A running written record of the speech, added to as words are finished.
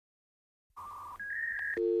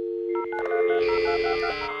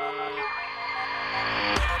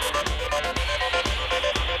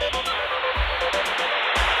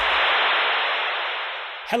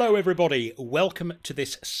Hello everybody, welcome to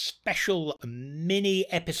this special mini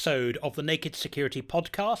episode of the Naked Security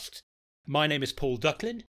Podcast. My name is Paul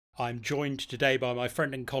Ducklin. I'm joined today by my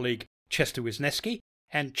friend and colleague Chester Wisniewski.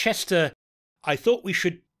 And Chester, I thought we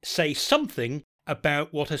should say something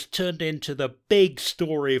about what has turned into the big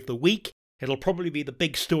story of the week. It'll probably be the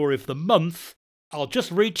big story of the month. I'll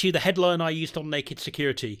just read to you the headline I used on Naked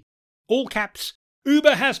Security. All caps,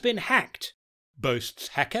 Uber has been hacked, boasts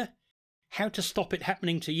hacker. How to stop it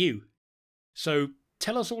happening to you. So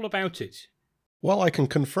tell us all about it. Well, I can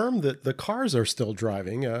confirm that the cars are still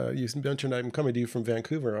driving. You mentioned I'm coming to you from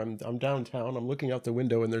Vancouver. I'm downtown. I'm looking out the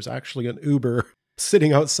window and there's actually an Uber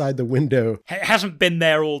sitting outside the window. It hasn't been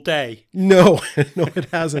there all day. No, no, it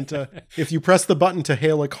hasn't. If you press the button to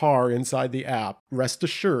hail a car inside the app, rest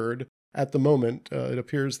assured, at the moment, it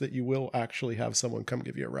appears that you will actually have someone come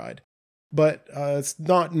give you a ride. But it's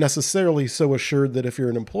not necessarily so assured that if you're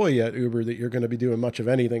an employee at Uber that you're going to be doing much of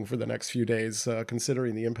anything for the next few days,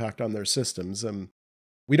 considering the impact on their systems.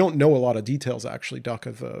 We don't know a lot of details, actually, Duck,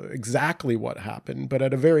 of exactly what happened. But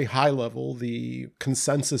at a very high level, the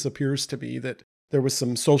consensus appears to be that there was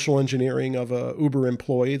some social engineering of a Uber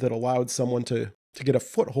employee that allowed someone to get a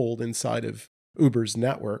foothold inside of Uber's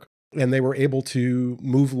network. And they were able to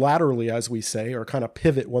move laterally, as we say, or kind of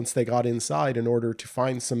pivot once they got inside in order to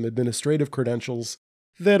find some administrative credentials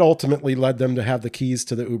that ultimately led them to have the keys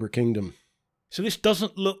to the Uber kingdom. So this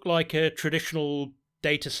doesn't look like a traditional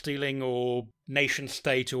data stealing or nation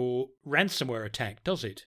state or ransomware attack, does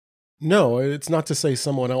it? No, it's not to say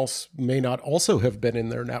someone else may not also have been in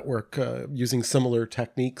their network using similar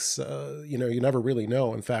techniques. You never really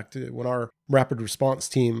know. In fact, when our rapid response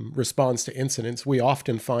team responds to incidents, we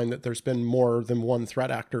often find that there's been more than one threat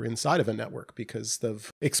actor inside of a network because of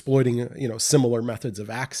exploiting, similar methods of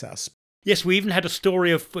access. Yes, we even had a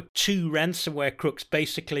story of two ransomware crooks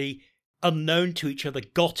basically unknown to each other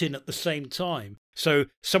got in at the same time. So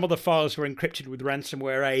some of the files were encrypted with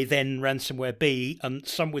ransomware A, then ransomware B, and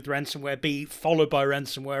some with ransomware B followed by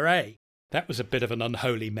ransomware A. That was a bit of an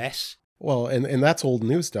unholy mess. Well, and that's old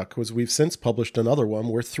news, Duck, because we've since published another one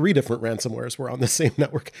where 3 different ransomwares were on the same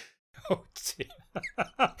network. Oh, dear.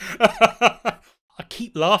 I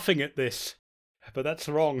keep laughing at this, but that's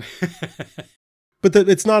wrong. But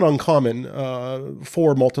it's not uncommon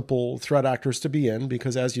for multiple threat actors to be in,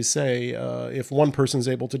 because as you say, if one person's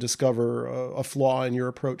able to discover a flaw in your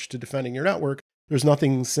approach to defending your network, there's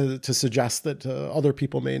nothing to suggest that other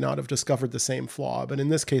people may not have discovered the same flaw. But in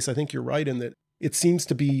this case, I think you're right in that it seems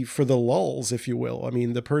to be for the lulz, if you will. I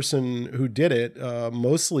mean, the person who did it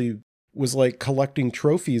mostly was like collecting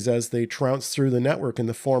trophies as they trounced through the network in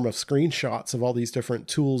the form of screenshots of all these different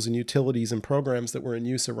tools and utilities and programs that were in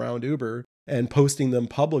use around Uber, and posting them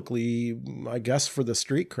publicly, I guess, for the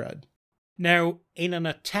street cred. Now, in an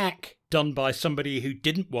attack done by somebody who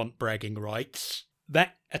didn't want bragging rights,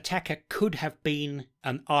 that attacker could have been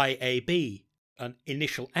an IAB, an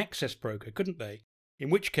initial access broker, couldn't they? In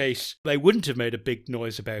which case, they wouldn't have made a big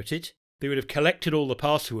noise about it. They would have collected all the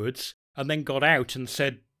passwords and then got out and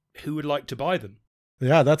said, who would like to buy them?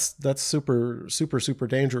 Yeah, that's super, super, super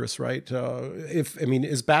dangerous, right?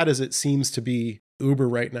 As bad as it seems to be Uber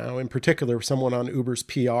right now, in particular, someone on Uber's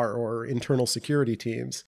PR or internal security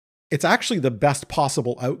teams, it's actually the best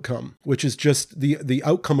possible outcome, which is just the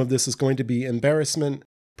outcome of this is going to be embarrassment,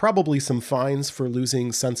 probably some fines for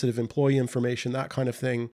losing sensitive employee information, that kind of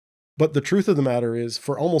thing. But the truth of the matter is,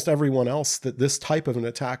 for almost everyone else that this type of an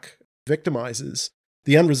attack victimizes,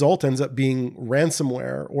 the end result ends up being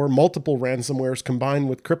ransomware or multiple ransomwares combined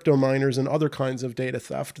with crypto miners and other kinds of data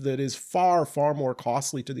theft that is far, far more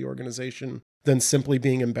costly to the organization than simply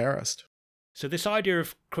being embarrassed. So this idea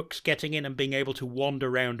of crooks getting in and being able to wander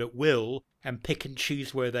around at will and pick and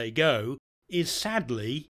choose where they go is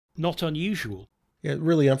sadly not unusual. It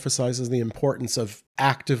really emphasizes the importance of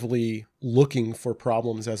actively looking for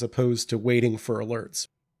problems as opposed to waiting for alerts.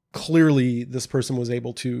 Clearly, this person was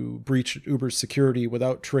able to breach Uber's security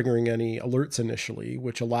without triggering any alerts initially,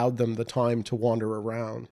 which allowed them the time to wander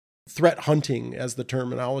around. Threat hunting, as the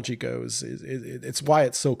terminology goes, it's why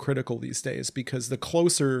it's so critical these days, because the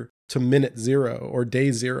closer to minute zero or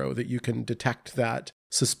day zero that you can detect that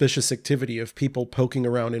suspicious activity of people poking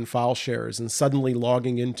around in file shares and suddenly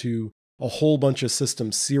logging into a whole bunch of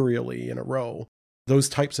systems serially in a row, those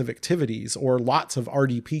types of activities, or lots of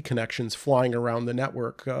RDP connections flying around the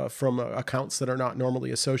network from accounts that are not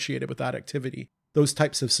normally associated with that activity, those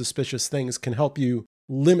types of suspicious things can help you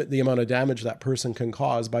limit the amount of damage that person can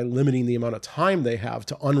cause by limiting the amount of time they have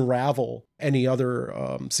to unravel any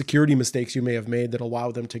other security mistakes you may have made that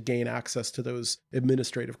allow them to gain access to those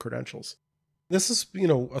administrative credentials. This is,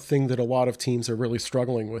 a thing that a lot of teams are really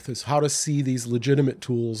struggling with, is how to see these legitimate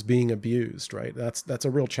tools being abused, right? That's a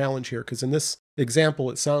real challenge here, because in this example,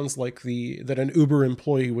 it sounds like that an Uber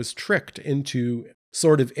employee was tricked into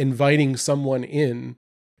sort of inviting someone in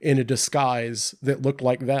a disguise that looked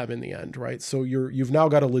like them in the end, right? So you've now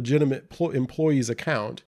got a legitimate employee's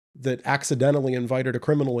account that accidentally invited a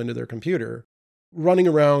criminal into their computer, running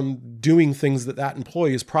around doing things that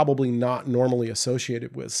employee is probably not normally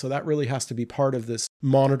associated with. So that really has to be part of this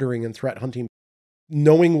monitoring and threat hunting,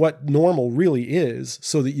 knowing what normal really is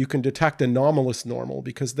so that you can detect anomalous normal,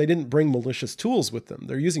 because they didn't bring malicious tools with them.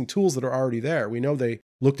 They're using tools that are already there. We know they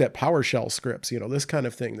looked at PowerShell scripts, this kind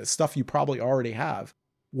of thing, that stuff you probably already have.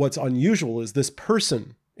 What's unusual is this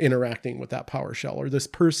person interacting with that PowerShell, or this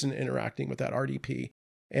person interacting with that RDP.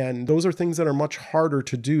 And those are things that are much harder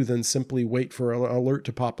to do than simply wait for an alert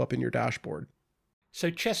to pop up in your dashboard. So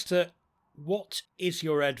Chester, what is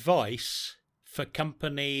your advice for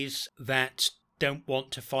companies that don't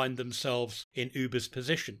want to find themselves in Uber's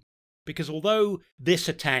position? Because although this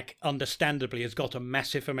attack understandably has got a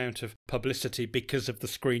massive amount of publicity because of the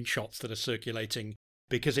screenshots that are circulating,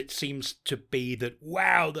 because it seems to be that,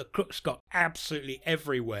 wow, the crooks got absolutely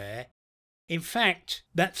everywhere. In fact,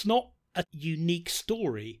 that's not a unique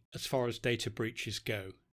story as far as data breaches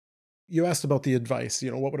go. You asked about the advice,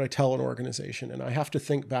 what would I tell an organization? And I have to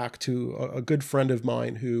think back to a good friend of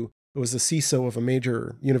mine who was the CISO of a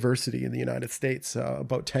major university in the United States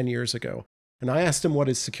about 10 years ago. And I asked him what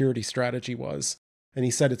his security strategy was. And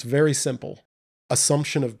he said, it's very simple.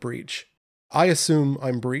 Assumption of breach. I assume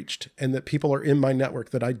I'm breached and that people are in my network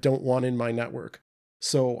that I don't want in my network.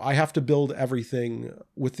 So I have to build everything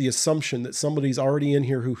with the assumption that somebody's already in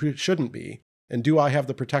here who shouldn't be. And do I have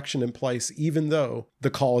the protection in place, even though the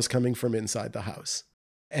call is coming from inside the house?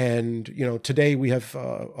 And, today we have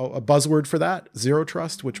a buzzword for that, zero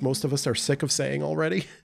trust, which most of us are sick of saying already.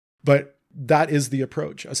 But that is the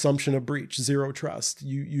approach. Assumption of breach, zero trust.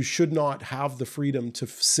 You should not have the freedom to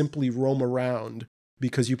simply roam around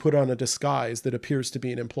because you put on a disguise that appears to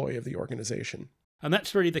be an employee of the organization. And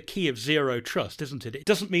that's really the key of zero trust, isn't it? It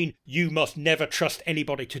doesn't mean you must never trust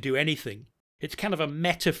anybody to do anything. It's kind of a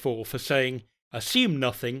metaphor for saying, assume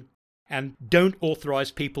nothing and don't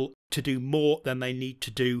authorize people to do more than they need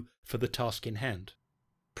to do for the task in hand.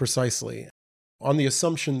 Precisely. On the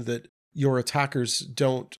assumption that your attackers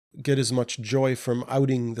don't get as much joy from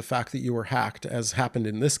outing the fact that you were hacked as happened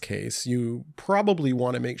in this case, you probably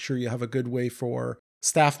want to make sure you have a good way for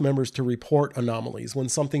staff members to report anomalies when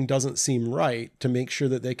something doesn't seem right, to make sure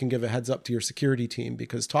that they can give a heads up to your security team.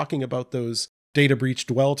 Because talking about those data breach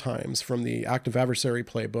dwell times from the active adversary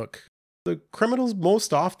playbook, the criminals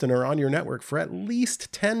most often are on your network for at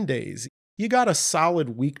least 10 days. You got a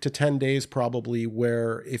solid week to 10 days probably,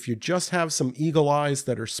 where if you just have some eagle eyes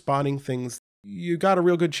that are spotting things, you got a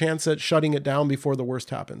real good chance at shutting it down before the worst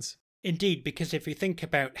happens. Indeed, because if you think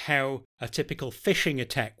about how a typical phishing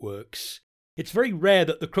attack works, it's very rare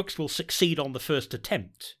that the crooks will succeed on the first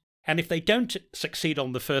attempt. And if they don't succeed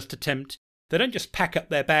on the first attempt, they don't just pack up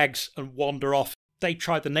their bags and wander off. They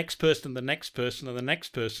try the next person, the next person, and the next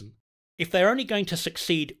person. If they're only going to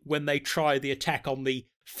succeed when they try the attack on the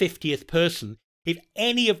 50th person, if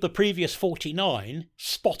any of the previous 49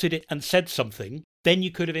 spotted it and said something, then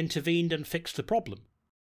you could have intervened and fixed the problem.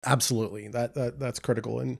 Absolutely. That's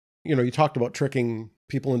critical. And, you talked about tricking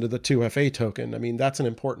people into the 2FA token. I mean, that's an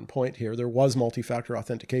important point here. There was multi-factor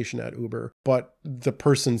authentication at Uber, but the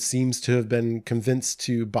person seems to have been convinced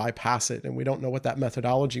to bypass it. And we don't know what that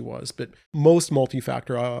methodology was, but most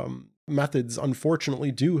multi-factor methods,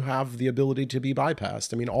 unfortunately, do have the ability to be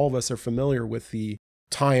bypassed. I mean, all of us are familiar with the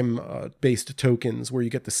time-based tokens where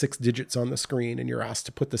you get the 6 digits on the screen and you're asked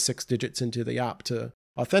to put the 6 digits into the app to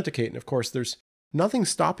authenticate. And of course, there's nothing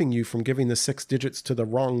stopping you from giving the 6 digits to the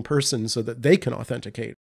wrong person so that they can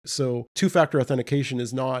authenticate. So two-factor authentication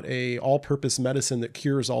is not a all-purpose medicine that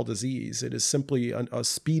cures all disease. It is simply a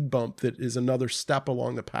speed bump that is another step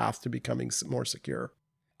along the path to becoming more secure.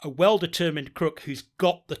 A well-determined crook who's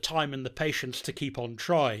got the time and the patience to keep on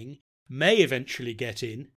trying may eventually get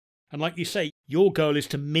in. And like you say, your goal is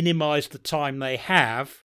to minimize the time they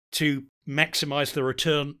have to maximize the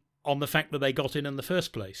return on the fact that they got in the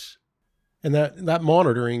first place. And that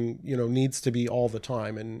monitoring, needs to be all the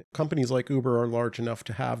time. And companies like Uber are large enough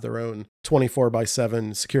to have their own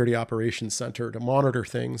 24/7 security operations center to monitor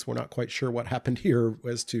things. We're not quite sure what happened here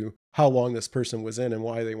as to how long this person was in and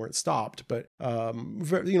why they weren't stopped. But,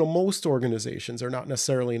 most organizations are not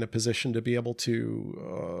necessarily in a position to be able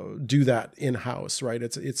to do that in-house, right?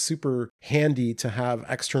 It's super handy to have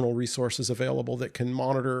external resources available that can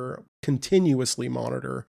continuously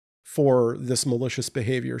monitor for this malicious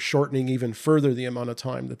behavior, shortening even further the amount of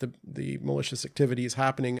time that the malicious activity is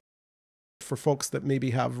happening. For folks that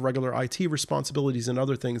maybe have regular IT responsibilities and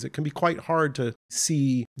other things, it can be quite hard to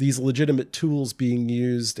see these legitimate tools being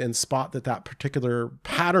used and spot that particular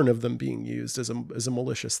pattern of them being used as a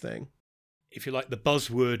malicious thing. If you like, the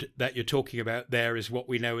buzzword that you're talking about there is what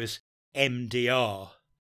we know as MDR,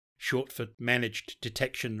 short for Managed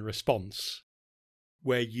Detection and Response,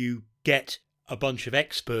 where you get a bunch of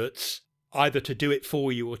experts either to do it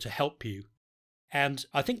for you or to help you. And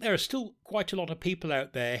I think there are still quite a lot of people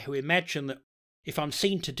out there who imagine that if I'm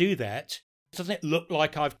seen to do that, doesn't it look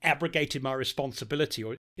like I've abrogated my responsibility?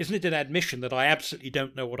 Or isn't it an admission that I absolutely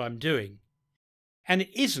don't know what I'm doing? And it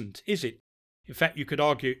isn't, is it? In fact, you could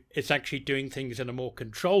argue it's actually doing things in a more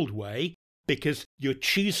controlled way, because you're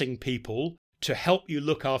choosing people to help you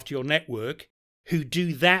look after your network who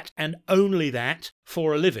do that and only that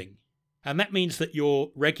for a living. And that means that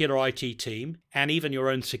your regular IT team and even your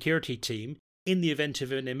own security team, in the event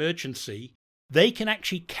of an emergency, they can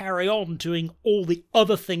actually carry on doing all the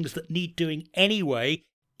other things that need doing anyway,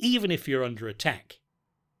 even if you're under attack.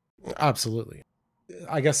 Absolutely.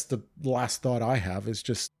 I guess the last thought I have is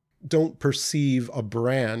just don't perceive a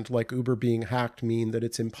brand like Uber being hacked mean that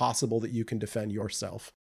it's impossible that you can defend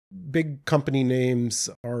yourself. Big company names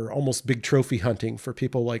are almost big trophy hunting for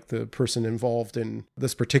people like the person involved in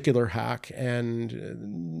this particular hack.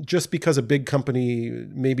 And just because a big company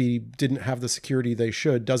maybe didn't have the security they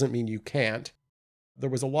should doesn't mean you can't. There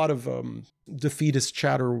was a lot of defeatist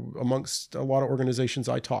chatter amongst a lot of organizations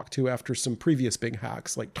I talked to after some previous big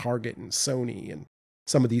hacks like Target and Sony and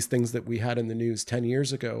some of these things that we had in the news 10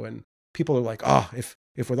 years ago. And people are like, if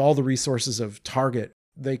with all the resources of Target,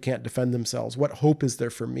 they can't defend themselves, what hope is there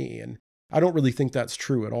for me? And I don't really think that's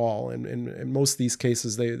true at all. And in most of these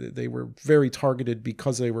cases, they were very targeted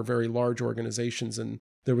because they were very large organizations. And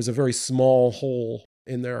there was a very small hole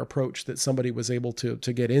in their approach that somebody was able to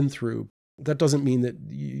get in through. That doesn't mean that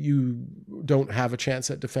you don't have a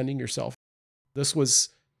chance at defending yourself. This was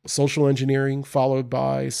social engineering followed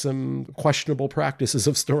by some questionable practices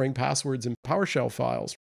of storing passwords in PowerShell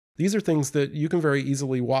files. These are things that you can very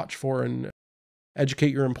easily watch for and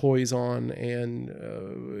educate your employees on and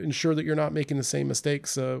ensure that you're not making the same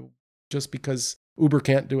mistakes. Just because Uber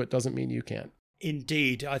can't do it doesn't mean you can't.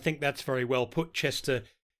 Indeed. I think that's very well put, Chester.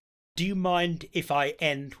 Do you mind if I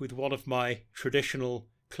end with one of my traditional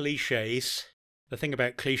cliches? The thing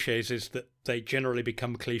about cliches is that they generally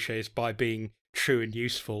become cliches by being true and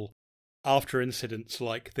useful. After incidents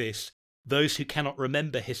like this, those who cannot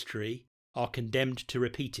remember history are condemned to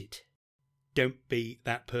repeat it. Don't be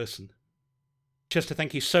that person. Chester,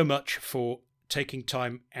 thank you so much for taking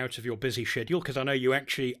time out of your busy schedule, because I know you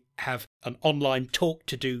actually have an online talk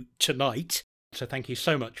to do tonight. So thank you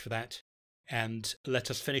so much for that. And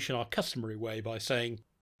let us finish in our customary way by saying,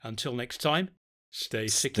 until next time, stay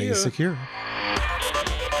secure. Stay secure.